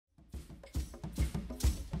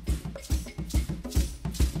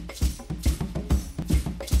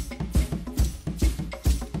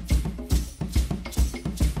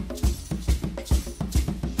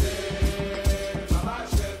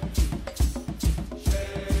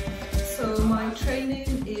my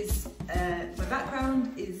training is, my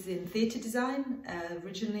background is in theatre design.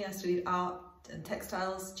 Originally I studied art and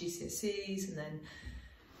textiles, GCSEs, and then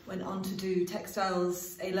went on to do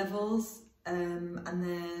textiles A-levels, and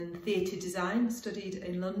then theatre design. Studied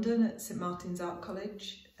in London at St Martin's Art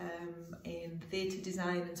College in theatre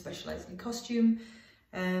design and specialised in costume.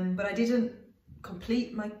 But I didn't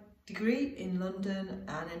complete my degree in London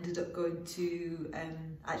and ended up going to,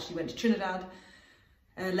 actually went to Trinidad.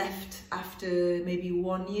 Left after maybe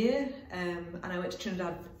 1 year, and I went to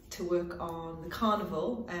Trinidad to work on the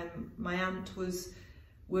carnival. My aunt was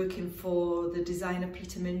working for the designer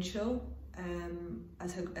Peter Minshall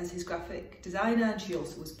as his graphic designer, and she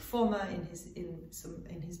also was a performer in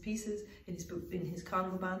his pieces, in his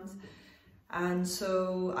carnival bands. And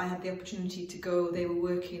so I had the opportunity to go. They were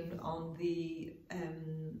working on the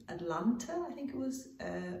Atlanta, I think it was,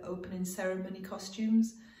 opening ceremony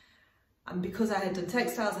costumes. And because I had done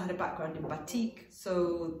textiles, I had a background in batik,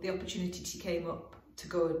 so the opportunity came up to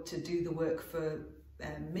go to do the work for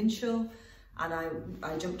Minshall, and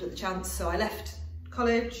I jumped at the chance. So I left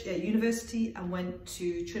college, university, and went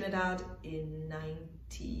to Trinidad in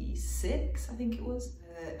 '96, I think it was,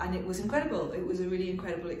 and it was incredible. It was a really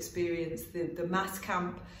incredible experience. The mass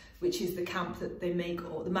camp, which is the camp that they make,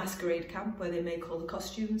 or the masquerade camp where they make all the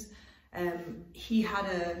costumes. He had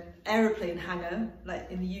an aeroplane hangar.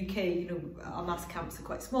 Like in the UK, you know, our mass camps are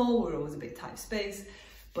quite small, we're always a bit tight space,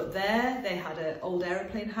 but there they had an old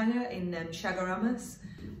aeroplane hangar in Chagaramas,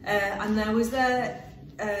 and I was there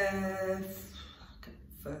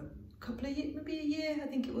for a couple of years, maybe a year, I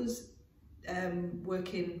think it was,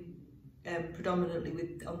 working predominantly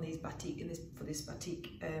on these batik, for this batik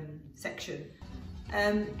section.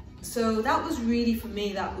 So that was really, for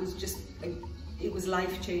me, that was just it was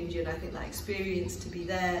life-changing. I think that experience, to be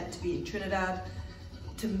there, to be in Trinidad,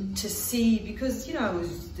 to see, because, you know, I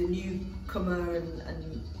was the newcomer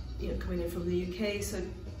and you know, coming in from the UK, so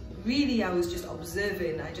really I was just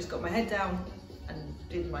observing. I just got my head down and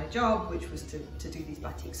did my job, which was to do these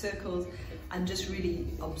batik circles, and just really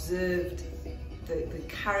observed the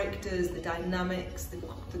characters, the dynamics,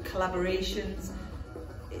 the collaborations.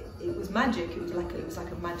 It was magic. It was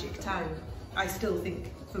like a magic time. I still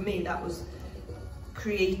think, for me, that was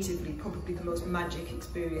creatively probably the most magic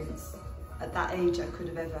experience at that age I could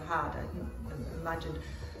have ever had, I think, imagined.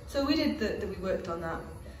 So we did we worked on that,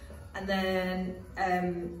 and then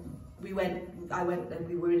I went and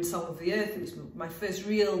we were in Song of the Earth. It was my first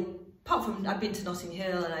real, apart from I've been to Notting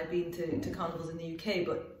Hill and I've been to carnivals in the UK,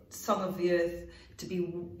 but Song of the Earth,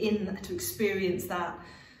 to experience that.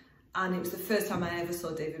 And it was the first time I ever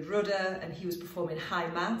saw David Rudder, and he was performing High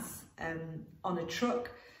Mass on a truck,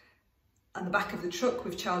 on the back of the truck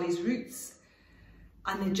with Charlie's Roots,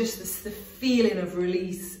 and then just the feeling of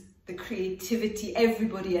release, the creativity,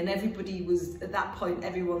 everybody was, at that point,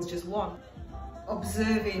 everyone's just one.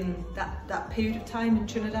 Observing that period of time in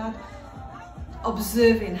Trinidad,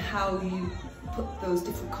 observing how you put those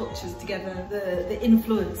different cultures together, the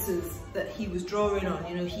influences that he was drawing on.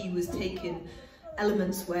 You know, he was taking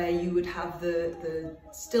elements where you would have the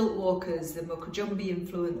stilt walkers, the Mokojumbi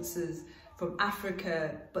influences from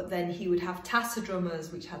Africa, but then he would have tassa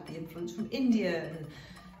drummers, which had the influence from India, and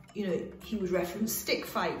you know, he would reference stick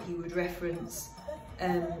fight, he would reference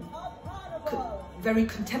very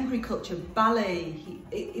contemporary culture, ballet.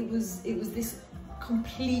 It was this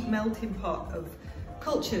complete melting pot of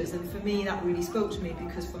cultures, and for me that really spoke to me,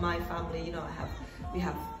 because for my family, you know, we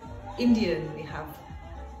have Indian, we have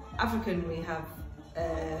African, we have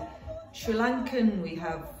Sri Lankan, we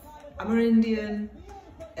have Amerindian,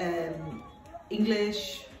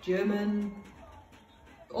 English, German,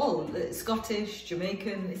 all Scottish,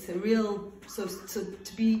 Jamaican. It's a real, so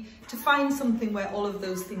to find something where all of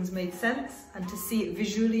those things made sense, and to see it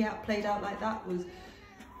visually played out like that was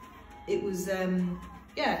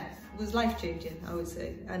yeah, it was life-changing, I would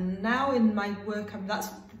say. And now in my work, that's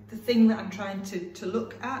the thing that I'm trying to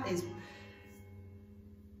look at, is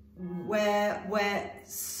where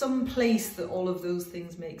some place that all of those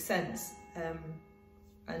things make sense.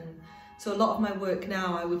 And so a lot of my work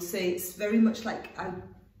now, I would say, it's very much like, I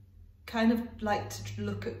kind of like to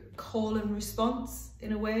look at call and response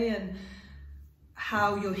in a way, and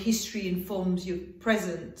how your history informs your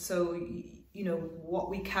present. So, you know,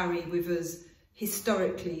 what we carry with us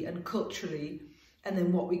historically and culturally, and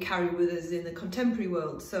then what we carry with us in the contemporary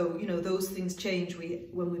world. So, you know, those things change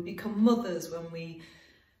when we become mothers, when we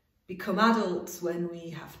become adults, when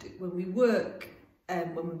we work,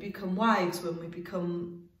 when we become wives, when we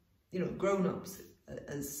become, you know, grown-ups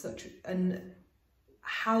as such, and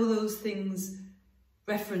how those things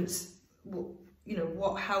reference, you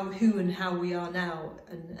know, who and how we are now,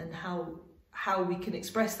 and how how we can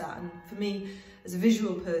express that. And for me, as a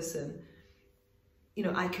visual person, you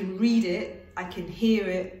know, I can read it, I can hear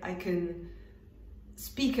it, I can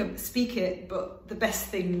speak it, but the best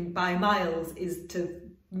thing by miles is to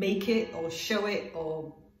make it or show it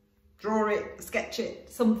or draw it, sketch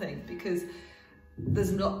it, something, because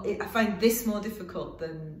there's not, I find this more difficult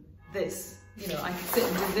than this. You know, I can sit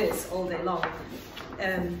and do this all day long,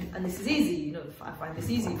 and this is easy, you know, I find this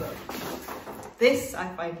easy, but this I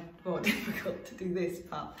find more difficult to do this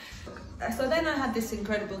part. So then I had this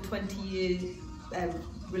incredible 20-year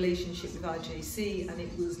relationship with RJC, and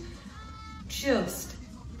it was just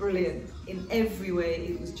brilliant in every way.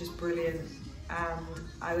 It was just brilliant, and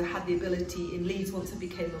I had the ability in Leeds, once I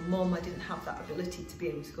became a mum, I didn't have that ability to be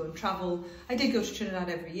able to go and travel. I did go to Trinidad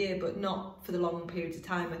every year, but not for the long periods of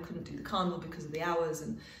time. I couldn't do the carnival because of the hours,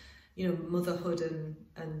 and you know, motherhood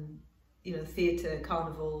and you know, theatre,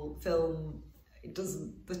 carnival, film, it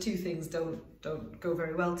doesn't, the two things don't go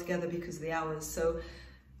very well together because of the hours. So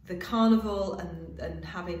the carnival and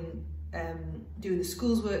having doing the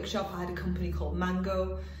schools workshop, I had a company called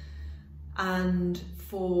Mango, and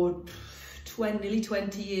for nearly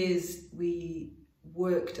 20 years we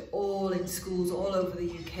worked all in schools all over the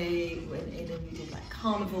UK. Went in and we did like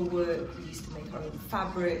carnival work, we used to make our own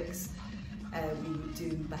fabrics, we would do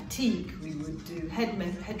batik, we would do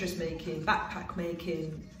headdress making, backpack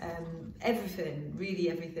making, everything, really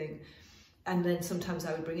everything. And then sometimes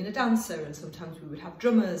I would bring in a dancer, and sometimes we would have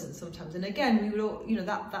drummers, and sometimes, and again, we would all, you know,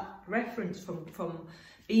 that reference from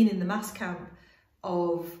being in the mass camp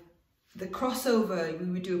of the crossover. We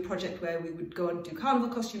would do a project where we would go and do carnival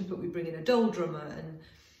costumes, but we'd bring in a dole drummer, and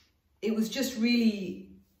it was just really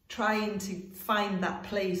trying to find that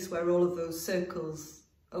place where all of those circles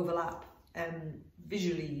overlap,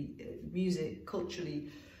 visually, music, culturally,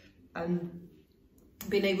 and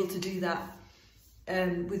being able to do that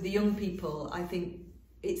with the young people. I think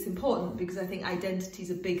it's important, because I think identity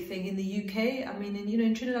is a big thing in the UK. I mean, you know,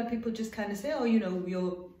 in Trinidad, people just kind of say, oh, you know,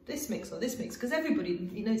 you're this mix or this mix, because everybody,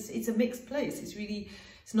 you know, it's a mixed place.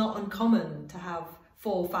 It's not uncommon to have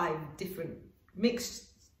 4 or 5 different mixed.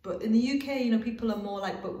 But in the UK, you know, people are more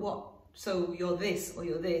like, but what? So you're this, or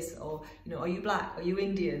you're this, or, you know, are you black? Are you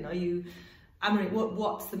Indian? Are you American?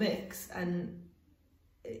 What's the mix? And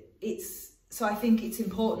so I think it's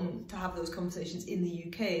important to have those conversations in the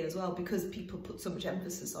UK as well, because people put so much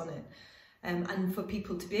emphasis on it. And for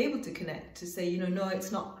people to be able to connect, to say, you know, no,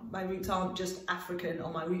 it's not, my roots aren't just African,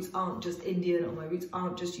 or my roots aren't just Indian, or my roots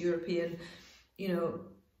aren't just European. You know,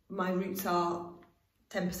 my roots are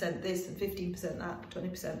 10% this and 15% that,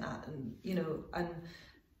 20% that, and, you know, and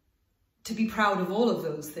to be proud of all of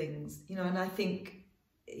those things, you know. And I think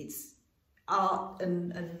it's art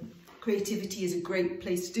and creativity is a great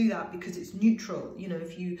place to do that, because it's neutral. You know,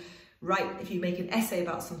 if you make an essay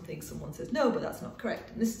about something, someone says, no, but that's not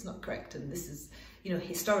correct, and this is not correct, and this is, you know,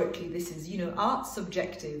 historically, this is, you know, art's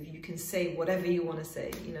subjective. You can say whatever you want to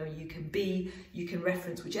say, you know, you can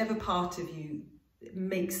reference whichever part of you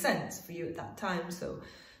makes sense for you at that time. So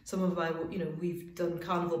some of my, you know, we've done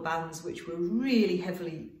carnival bands which were really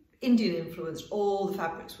heavily Indian influenced. All the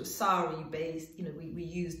fabrics were sari based, you know, we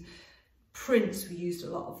used prints, we used a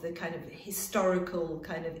lot of the kind of historical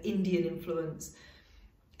kind of Indian influence.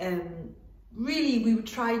 Really, we would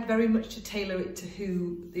try very much to tailor it to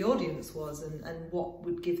who the audience was, and what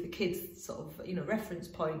would give the kids sort of, you know, reference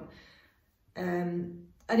point. And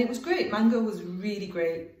it was great. Mango was really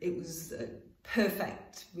great. It was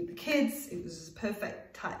perfect with the kids. It was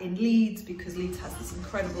perfect in Leeds, because Leeds has this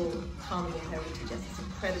incredible carnival heritage, has this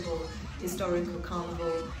incredible historical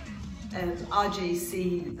carnival.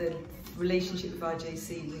 RJC, the relationship with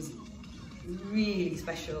RJC was really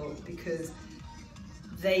special, because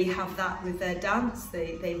they have that with their dance.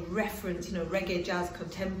 They reference, you know, reggae, jazz,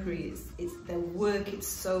 contemporary. It's their work. It's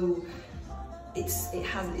so, it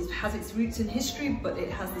has its roots in history, but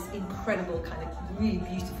it has this incredible kind of really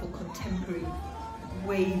beautiful contemporary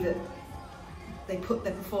way that they put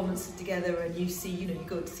their performances together. And you see, you know, you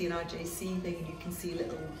go to see an RJC thing and you can see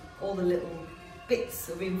all the little bits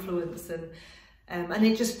of influence, and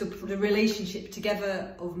it just, the relationship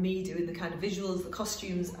together of me doing the kind of visuals, the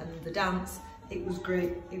costumes and the dance. It was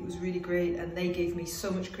great. It was really great, and they gave me so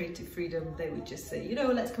much creative freedom. They would just say, you know,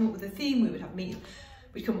 let's come up with a theme. We would have meetings.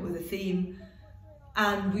 We'd come up with a theme,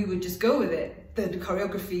 and we would just go with it. The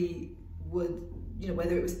choreography would, you know,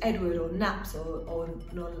 whether it was Edward or Naps or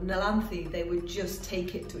Nalanthi, they would just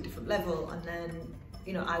take it to a different level, and then,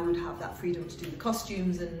 you know, I would have that freedom to do the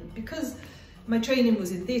costumes. And because my training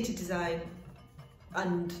was in theatre design,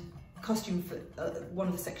 and costume for one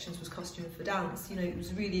of the sections was costume for dance, you know, it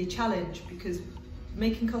was really a challenge, because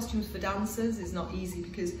making costumes for dancers is not easy,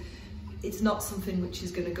 because it's not something which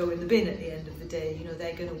is going to go in the bin at the end of the day. You know,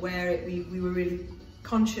 they're going to wear it. We were really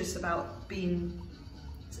conscious about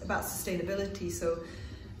sustainability. So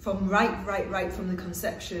from right from the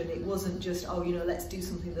conception, it wasn't just, oh, you know, let's do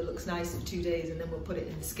something that looks nice for 2 days and then we'll put it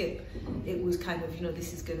in the skip. It was kind of, you know,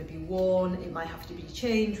 this is going to be worn, it might have to be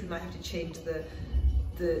changed, we might have to change the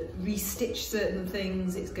restitch certain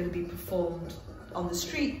things, it's going to be performed on the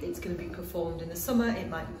street, it's going to be performed in the summer, it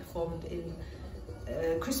might be performed in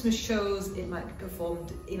Christmas shows, it might be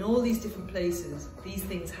performed in all these different places. These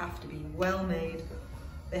things have to be well made,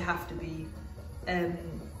 they have to be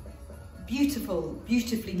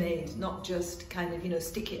beautifully made, not just kind of, you know,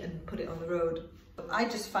 stick it and put it on the road. I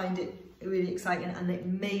just find it really exciting, and it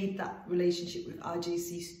made that relationship with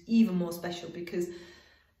RJC even more special, because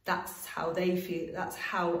that's how they feel, that's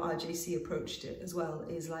how RJC approached it as well,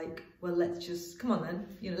 is like, well, let's just, come on then,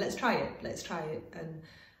 you know, let's try it, and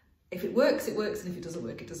if it works, it works, and if it doesn't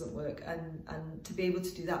work, it doesn't work. And to be able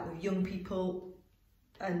to do that with young people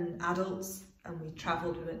and adults, and we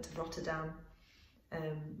travelled, we went to Rotterdam,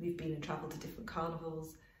 we've been and travelled to different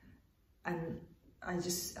carnivals, and I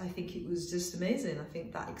think it was just amazing. I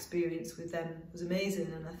think that experience with them was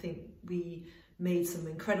amazing, and I think we made some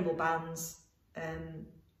incredible bands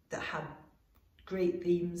that had great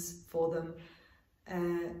themes for them,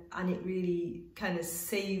 and it really kind of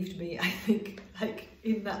saved me, I think, like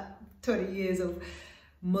in that 20 years of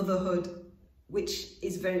motherhood, which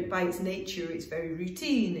is very, by its nature, it's very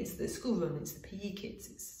routine. It's the school run, it's the PE kits,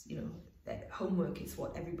 it's, you know, homework, it's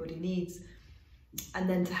what everybody needs. And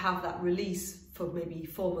then to have that release for maybe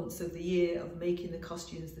 4 months of the year of making the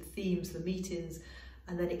costumes, the themes, the meetings,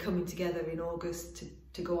 and then it coming together in August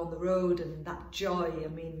to go on the road, and that joy. I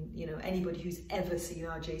mean, you know, anybody who's ever seen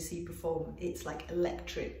RJC perform, it's like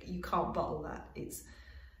electric. You can't bottle that. It's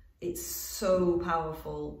so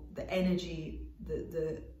powerful. The energy,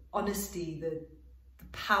 the honesty, the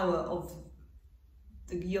power of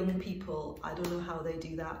the young people. I don't know how they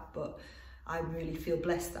do that, but I really feel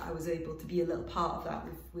blessed that I was able to be a little part of that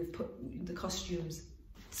with the costumes.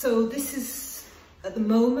 So this is, at the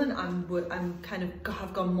moment, I'm kind of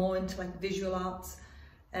have gone more into like visual arts.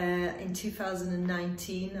 In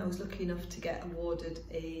 2019, I was lucky enough to get awarded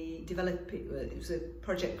it was a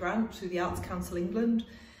project grant through the Arts Council England,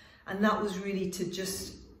 and that was really to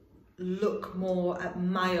just look more at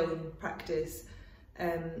my own practice,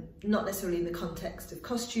 not necessarily in the context of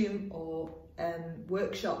costume or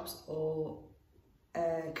workshops or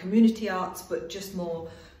community arts, but just more,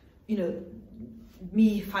 you know,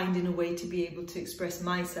 me finding a way to be able to express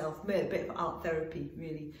myself, a bit of art therapy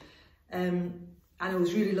really. And I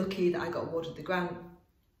was really lucky that I got awarded the grant,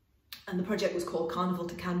 and the project was called Carnival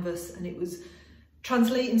to Canvas, and it was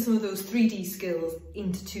translating some of those 3D skills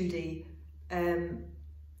into 2D,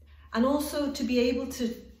 and also to be able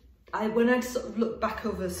to, when I sort of look back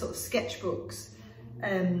over sort of sketchbooks,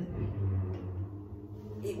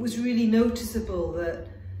 it was really noticeable that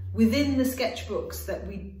within the sketchbooks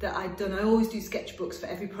that I'd done, I always do sketchbooks for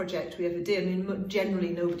every project we ever did. I mean, generally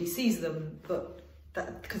nobody sees them, but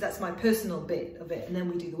because that's my personal bit of it, and then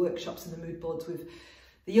we do the workshops and the mood boards with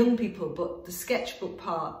the young people. But the sketchbook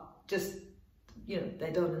part, just, you know,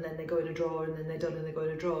 they're done and then they go in a drawer, and then they're done and they go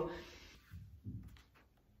in a drawer.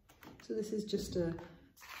 So this is just to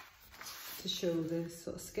show the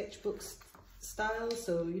sort of sketchbook style.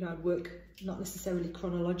 So, you know, I'd work not necessarily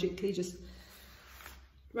chronologically, just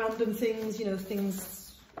random things, you know,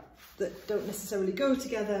 things that don't necessarily go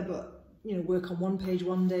together, but, you know, work on one page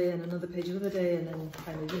one day and another page another day, and then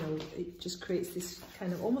kind of, you know, it just creates this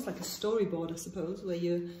kind of almost like a storyboard, I suppose, where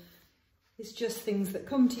it's just things that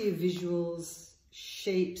come to you, visuals,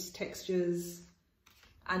 shapes, textures.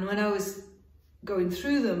 And when I was going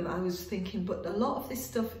through them, I was thinking, but a lot of this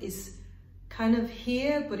stuff is kind of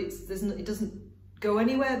here, but it doesn't go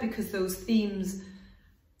anywhere, because those themes,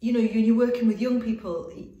 you know, you're working with young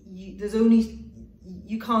people,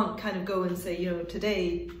 you can't kind of go and say, you know,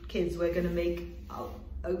 today, kids, we're going to make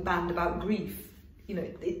a band about grief. You know,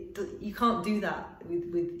 you can't do that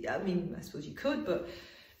with, I mean, I suppose you could, but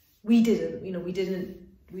we didn't, you know, we didn't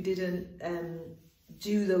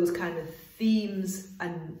do those kind of themes,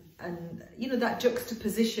 and, you know, that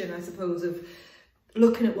juxtaposition, I suppose, of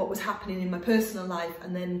looking at what was happening in my personal life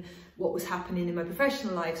and then what was happening in my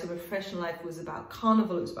professional life. So my professional life was about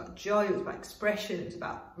carnival, it was about joy, it was about expression, it was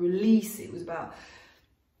about release, it was about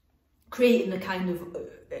creating a kind of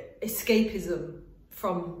escapism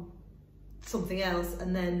from something else.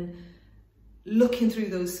 And then looking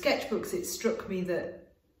through those sketchbooks, it struck me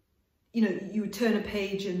that, you know, you would turn a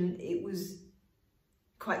page and it was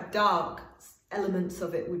quite dark. Elements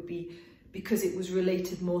of it would be because it was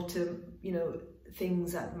related more to, you know,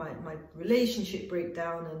 things that my relationship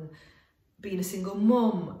breakdown and being a single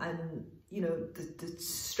mum and, you know, the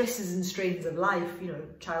stresses and strains of life, you know,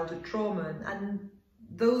 childhood trauma, and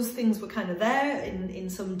those things were kind of there in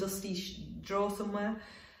some dusty drawer somewhere.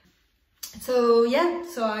 So yeah,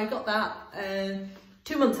 so I got that.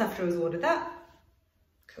 2 months after I was ordered that,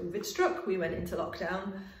 COVID struck, we went into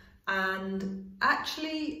lockdown, and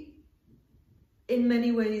actually in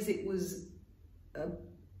many ways it was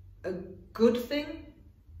a good thing.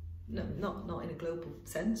 No, not in a global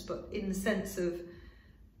sense, but in the sense of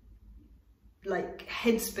like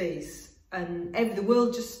headspace, and the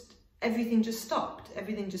world just, everything just stopped.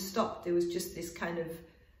 There was just this kind of,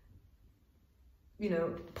 you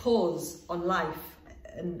know, pause on life,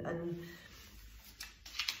 and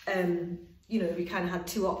you know, we kind of had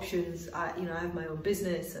two options. You know, I have my own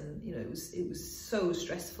business, and you know, it was so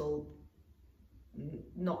stressful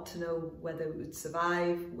not to know whether we would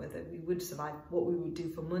survive, what we would do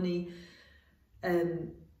for money,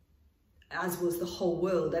 as was the whole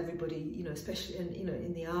world, everybody, you know, especially in, you know,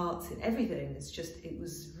 in the arts, in everything. It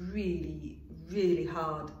was really, really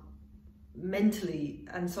hard mentally.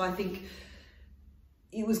 And so I think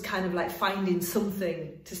it was kind of like finding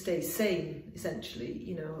something to stay sane, essentially,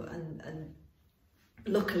 you know, and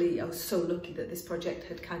luckily, I was so lucky that this project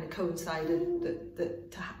had kind of coincided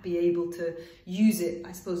that to be able to use it,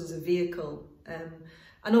 I suppose, as a vehicle.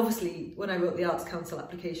 And obviously, when I wrote the Arts Council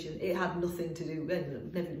application, it had nothing to do,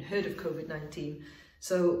 I'd never even heard of COVID-19.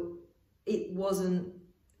 So it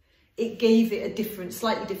gave it a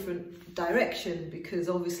slightly different direction, because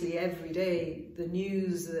obviously every day, the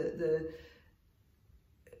news, the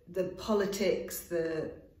politics,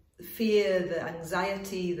 the fear, the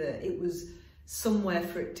anxiety, it was somewhere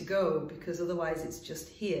for it to go, because otherwise it's just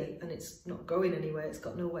here and it's not going anywhere. It's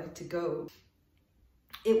got nowhere to go.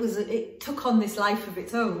 It took on this life of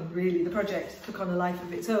its own, really. The project took on a life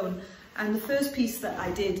of its own. And the first piece that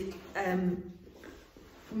I did,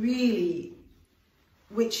 really,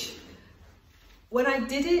 which when I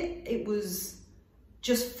did it, it was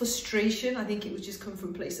just frustration. I think it was just come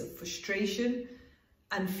from a place of frustration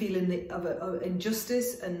and feeling of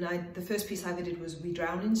injustice. And the first piece I ever did was We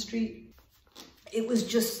Drown in Street. It was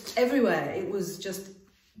just everywhere. It was just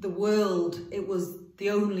the world. It was the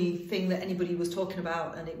only thing that anybody was talking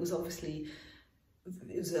about. And it was obviously,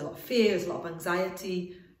 it was a lot of fear, there was a lot of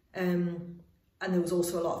anxiety. And there was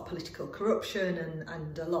also a lot of political corruption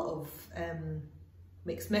and a lot of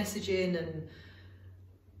mixed messaging and,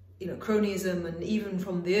 you know, cronyism. And even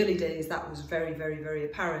from the early days, that was very, very, very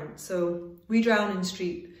apparent. So We Drown in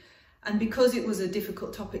Street. And because it was a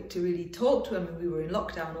difficult topic to really talk to, I mean, we were in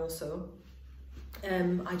lockdown also,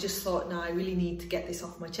 I just thought, no, I really need to get this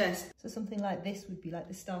off my chest. So something like this would be like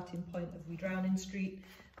the starting point of We Drown in Street,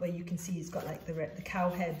 where you can see it's got like the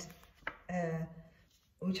cow head,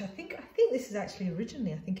 which I think this is actually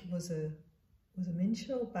originally, I think it was a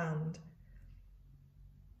minstrel band.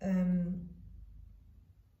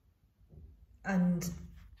 And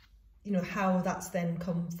you know, how that's then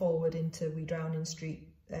come forward into We Drown in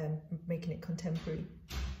Street, making it contemporary.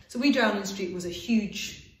 So We Drown in Street was a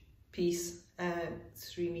huge piece,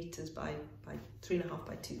 3 meters by 3.5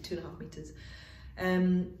 by 2.5 meters,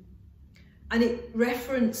 and it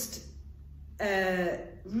referenced,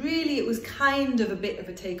 really, it was kind of a bit of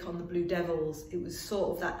a take on the Blue Devils. It was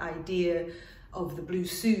sort of that idea of the blue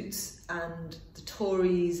suits and the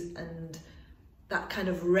Tories and that kind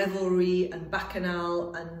of revelry and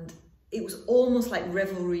bacchanal, and it was almost like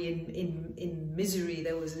revelry in misery.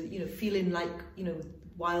 There was a, you know, feeling like, you know,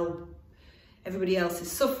 while everybody else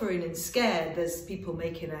is suffering and scared, there's people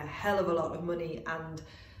making a hell of a lot of money, and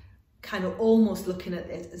kind of almost looking at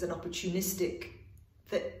it as an opportunistic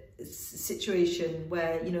situation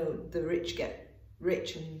where, you know, the rich get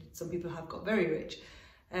rich and some people have got very rich.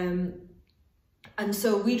 And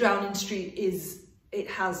so We Drown in Street it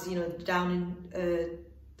has, you know,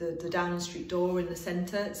 the Downing Street door in the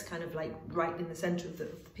centre. It's kind of like right in the centre of the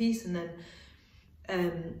piece, and then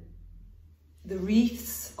the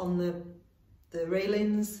wreaths on the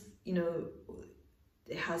railings, you know,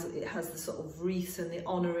 it has the sort of wreaths and the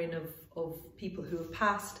honouring of people who have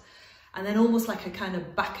passed, and then almost like a kind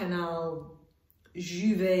of bacchanal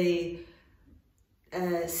Juvet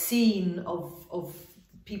scene of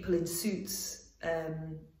people in suits.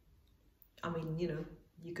 I mean, you know,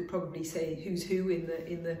 you could probably say who's who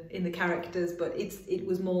in the characters, but it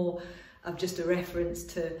was more of just a reference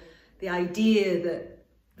to the idea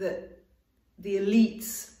that the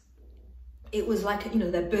elites, it was like, you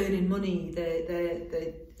know, they're burning money.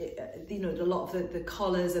 You know, a lot of the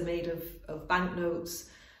collars are made of banknotes.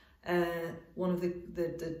 One of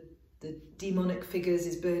the the demonic figures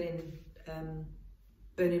is burning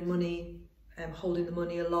money, holding the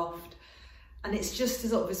money aloft. And it's just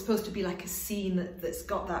sort of, it's supposed to be like a scene that's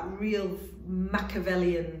got that real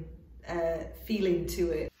Machiavellian feeling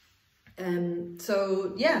to it.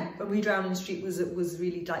 So yeah, when we Drowning Street was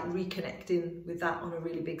really like reconnecting with that on a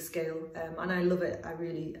really big scale, and I love it.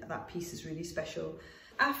 That piece is really special.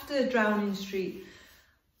 After Drowning Street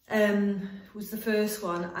was the first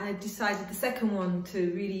one, I decided the second one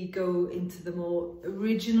to really go into the more,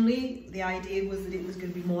 originally the idea was that it was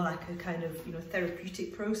going to be more like a kind of, you know,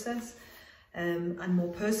 therapeutic process, and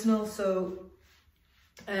more personal. So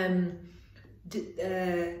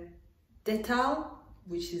Detal,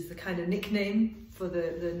 which is the kind of nickname for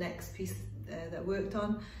the next piece that I worked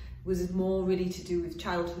on, was more really to do with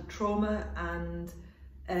childhood trauma, and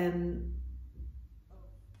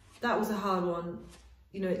that was a hard one.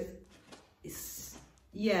 You know, it's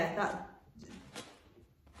yeah, that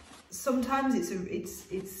sometimes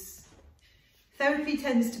it's therapy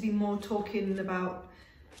tends to be more talking about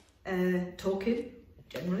talking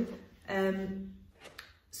generally.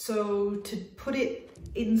 So to put it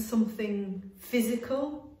in something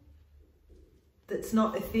physical that's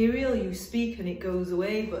not ethereal, you speak and it goes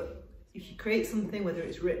away, but if you create something, whether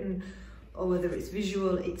it's written or whether it's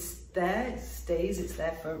visual, it's there, it stays, it's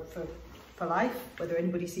there for life, whether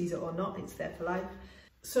anybody sees it or not, it's there for life.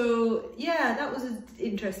 So yeah, that was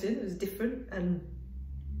interesting, it was different,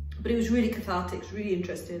 but it was really cathartic, it was really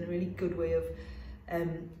interesting, a really good way of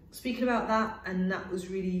speaking about that. And that was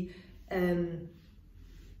really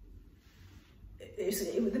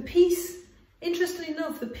the piece, interestingly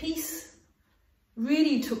enough, the piece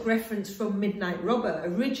really took reference from Midnight Robber.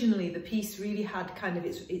 Originally, the piece really had kind of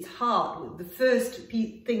its heart. The first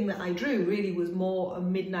thing that I drew really was more a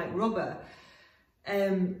Midnight Robber.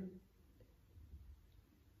 And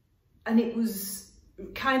it was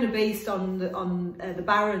kind of based on the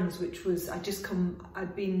Barons, which was, I'd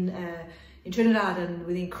been in Trinidad and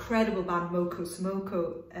with the incredible band Moko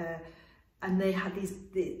Samoko, and they had these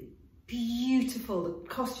beautiful, the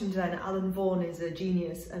costume designer Alan Vaughan is a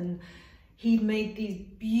genius, and he'd made these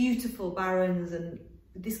beautiful Barons and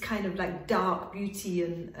this kind of like dark beauty,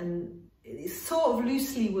 and it sort of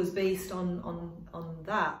loosely was based on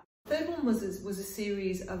that. The third one was a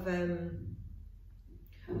series of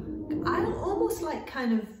I almost like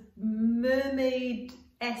kind of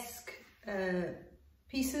mermaid-esque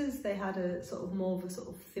pieces. They had a sort of more of a sort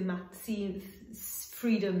of thematic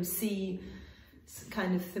freedom sea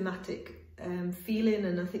kind of thematic feeling,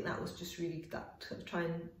 and I think that was just really that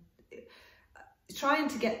trying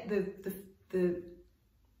to get the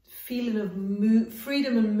feeling of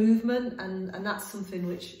freedom and movement, and that's something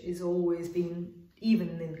which is always been,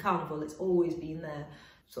 even in carnival, it's always been there.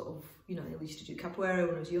 Sort of, you know, I used to do capoeira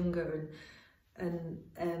when I was younger, and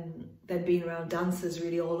then being around dancers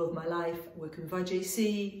really all of my life, working with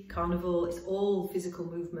RJC, carnival, it's all physical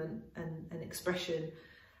movement and expression.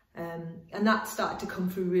 And that started to come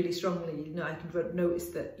through really strongly. You know, I can notice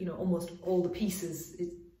that, you know, almost all the pieces,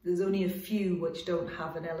 there's only a few which don't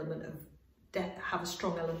have an element of have a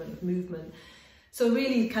strong element of movement. So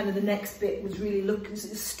really kind of the next bit was really looking at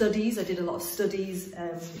studies. I did a lot of studies,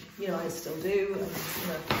 you know, I still do, and, you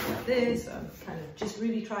know, things like this. I'm kind of just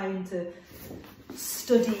really trying to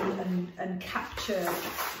study and capture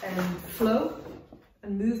flow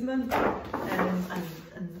and movement, and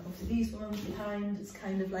obviously these ones behind, it's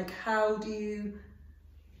kind of like, how do you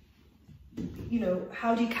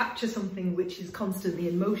capture something which is constantly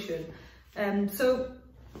in motion? So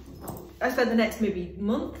I spent the next maybe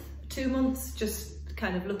 2 months just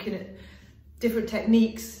kind of looking at different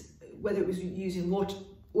techniques, whether it was using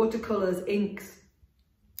watercolours, inks,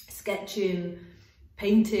 sketching,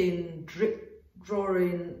 painting, drip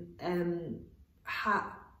drawing,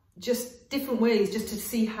 just different ways, just to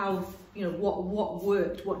see how, you know, what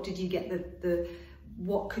worked, what did you get,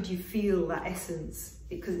 what could you feel, that essence,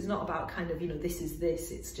 because it's not about kind of, you know, this is this,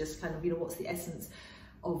 it's just kind of, you know, what's the essence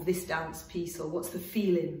of this dance piece, or what's the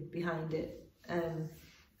feeling behind it, and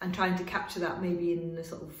trying to capture that maybe in a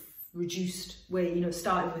sort of reduced way, you know,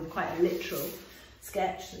 starting with quite a literal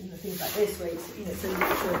sketch, you know, things like this, where it's, you know, it's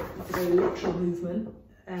a very literal movement,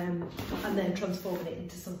 and then transforming it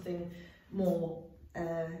into something more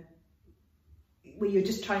where you're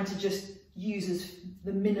just trying to just use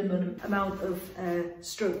the minimum amount of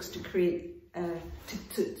strokes to create,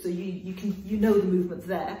 so you know the movement's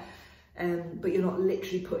there, but you're not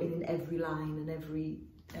literally putting in every line and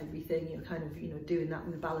everything. You're kind of, you know, doing that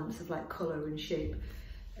with a balance of like colour and shape.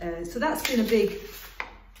 So that's been a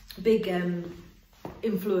big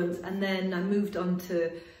influence. And then I moved on to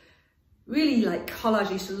really like collage.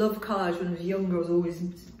 I used to love collage when I was younger. I was always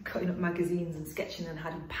cutting up magazines and sketching and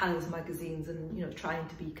having piles of magazines and, you know, trying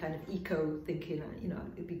to be kind of eco thinking, you know,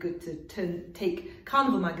 it'd be good to take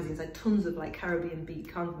carnival magazines, like tons of like Caribbean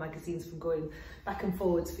beat carnival magazines from going back and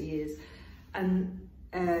forwards for years. And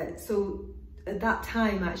so at that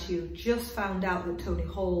time, actually, I just found out that Tony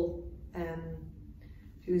Hall,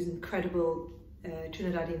 who was an incredible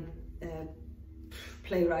Trinidadian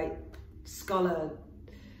playwright, scholar,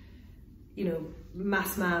 you know,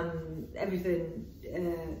 mass man, everything,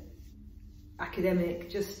 academic,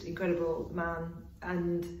 just incredible man,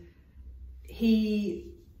 and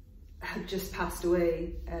he had just passed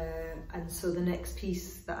away, and so the next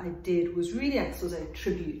piece that I did was really sort of a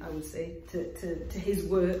tribute, I would say, to his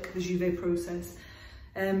work, the Juve process,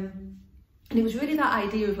 and it was really that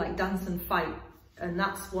idea of like dance and fight, and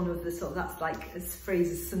that's one of the sort of, that's like a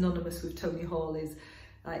phrase is synonymous with Tony Hall, is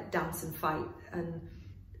like dance and fight. And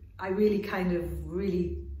I really kind of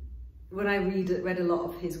when I read a lot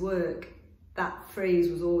of his work, that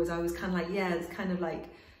phrase was always, I was kind of like, yeah, it's kind of like,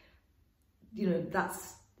 you know,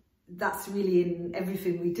 that's really in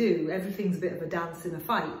everything we do. Everything's a bit of a dance and a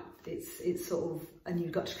fight. It's sort of, and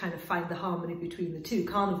you've got to kind of find the harmony between the two.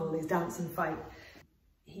 Carnival is dance and fight.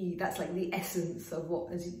 That's like the essence of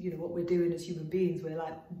what, as you know, what we're doing as human beings. We're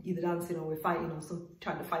like either dancing or we're fighting, or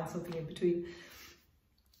trying to find something in between.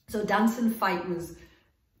 So dance and fight was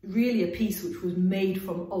really a piece which was made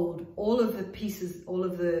from all of the pieces, all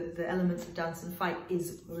of the elements of dance and fight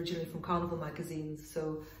is originally from carnival magazines.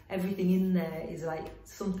 So everything in there is like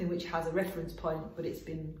something which has a reference point, but it's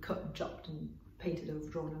been cut and chopped and painted over,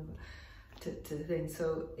 drawn over to things.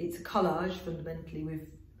 So it's a collage fundamentally with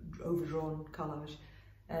overdrawn collage,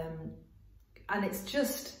 and it's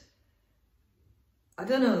just, I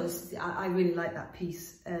don't know, I really like that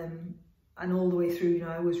piece, and all the way through, you know,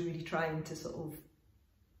 I was really trying to sort of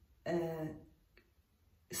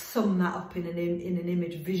sum that up in an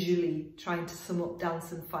image visually, trying to sum up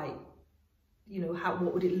dance and fight. You know,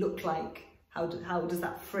 what would it look like? How does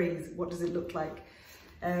that phrase? What does it look like?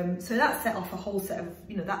 So that set off a whole set of,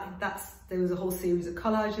 you know, there was a whole series of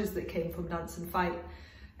collages that came from dance and fight,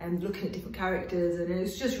 and looking at different characters, and it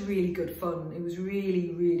was just really good fun. It was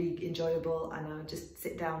really, really enjoyable, and I would just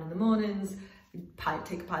sit down in the mornings,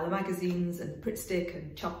 take a pile of magazines and Pritt stick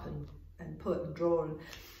and chop and put and draw.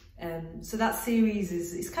 And so that series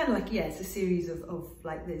is kind of like, yeah, it's a series of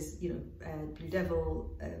like, there's, you know, Blue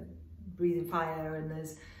Devil, Breathing Fire, and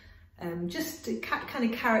there's just kind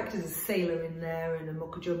of characters, a sailor in there, and a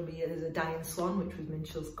Mokajumbi, there's a Dying Swan, which was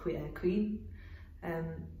Minshall's queen.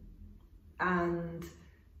 And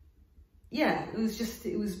yeah, it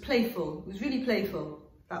was playful. It was really playful,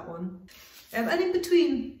 that one. And in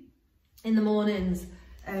between, in the mornings,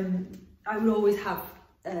 I would always have,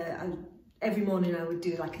 every morning I would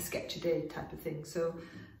do like a sketch a day type of thing. So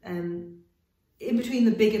in between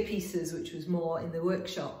the bigger pieces, which was more in the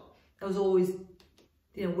workshop, I was always,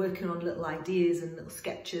 you know, working on little ideas and little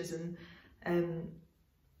sketches, and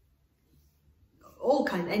all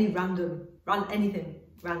kind, anything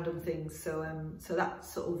random things. So so that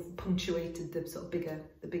sort of punctuated the sort of bigger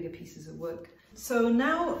pieces of work. So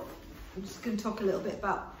now I'm just going to talk a little bit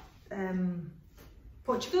about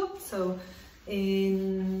Portugal. So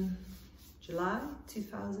in July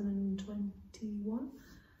 2021,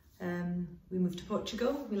 we moved to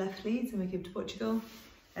Portugal. We left Leeds and we came to Portugal.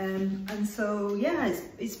 And so yeah,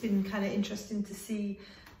 it's been kind of interesting to see.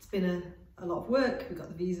 It's been a lot of work. We got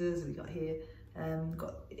the visas, we got here.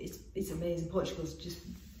 It's amazing. Portugal's just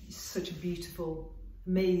such a beautiful,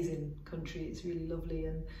 amazing country. It's really lovely,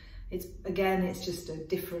 and it's just a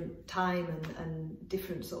different time and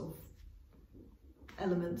different sort of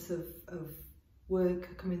elements of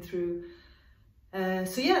work coming through.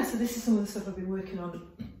 So yeah, so this is some of the stuff I've been working on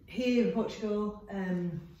here in Portugal.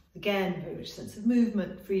 Again, very much sense of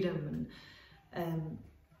movement, freedom, and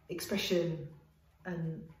expression,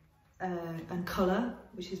 and colour,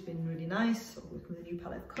 which has been really nice. Sort of working with a new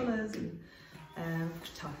palette of colours, and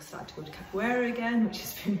started to go to capoeira again, which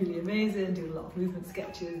has been really amazing. Doing a lot of movement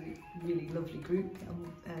sketches. Really lovely group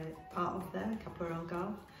part of there, Capoeira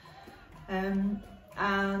Algarve.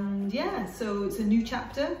 And yeah, so it's a new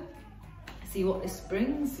chapter. See what this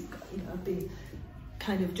brings. You know, I've been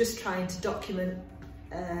kind of just trying to document.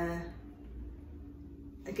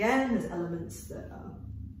 Again, there's elements that are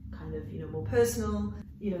kind of, you know, more personal.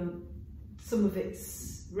 You know, some of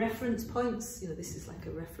it's reference points. You know, this is like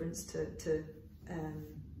a reference to a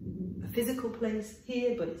physical place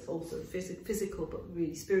here, but it's also a physical but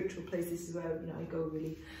really spiritual place. This is where, you know, I go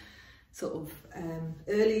really sort of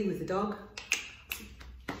early with the dog,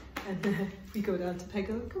 and we go down to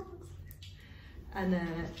Pego, and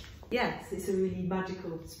yes, it's a really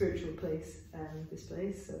magical, spiritual place, this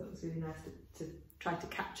place, so it was really nice to try to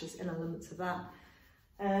capture elements of that.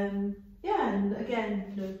 Yeah, and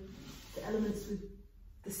again, you know, the elements with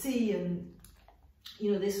the sea, and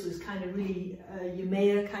you know, this was kind of really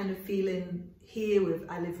Yumea kind of feeling here.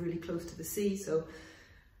 I live really close to the sea, so,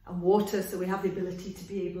 and water, so we have the ability to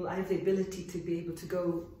be able, I have the ability to be able to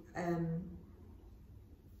go and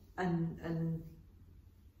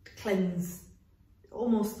cleanse,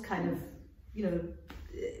 almost kind of, you know,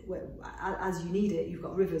 as you need it. You've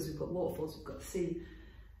got rivers, we've got waterfalls, we've got the sea,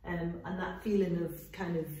 and that feeling of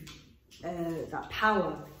kind of that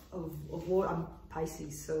power of water. I'm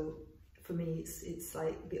Pisces, so for me it's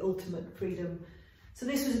like the ultimate freedom. So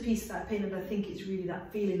this was a piece that I painted, but I think it's really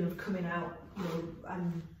that feeling of coming out, you know,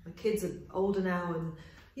 and my kids are older now, and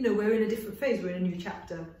you know, we're in a different phase, we're in a new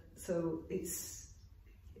chapter, so it's,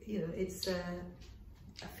 you know, it's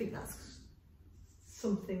I think that's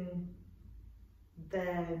something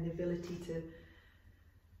there, and the ability to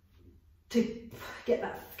get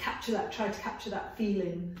that, capture that, try to capture that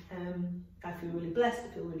feeling. I feel really blessed,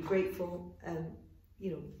 I feel really grateful.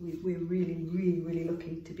 You know, we're really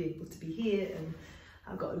lucky to be able to be here, and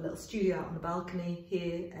I've got a little studio out on the balcony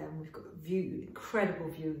here, and we've got a view, incredible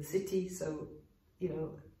view of the city, so, you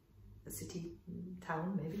know, a city,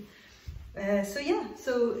 town maybe. So yeah,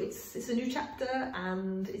 so it's a new chapter,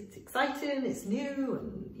 and it's exciting, it's new,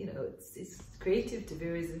 and you know, it's creative.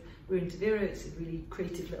 We're in Tavira, it's a really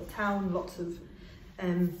creative little town, lots of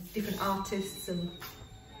different artists, and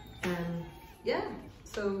yeah,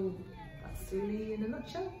 so that's really in a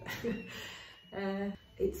nutshell.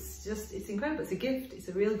 It's incredible, it's a gift, it's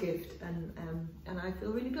a real gift, and I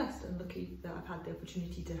feel really blessed and lucky that I've had the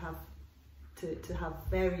opportunity to have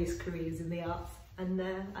various careers in the arts. And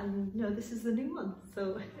you know, this is the new one,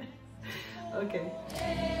 so okay.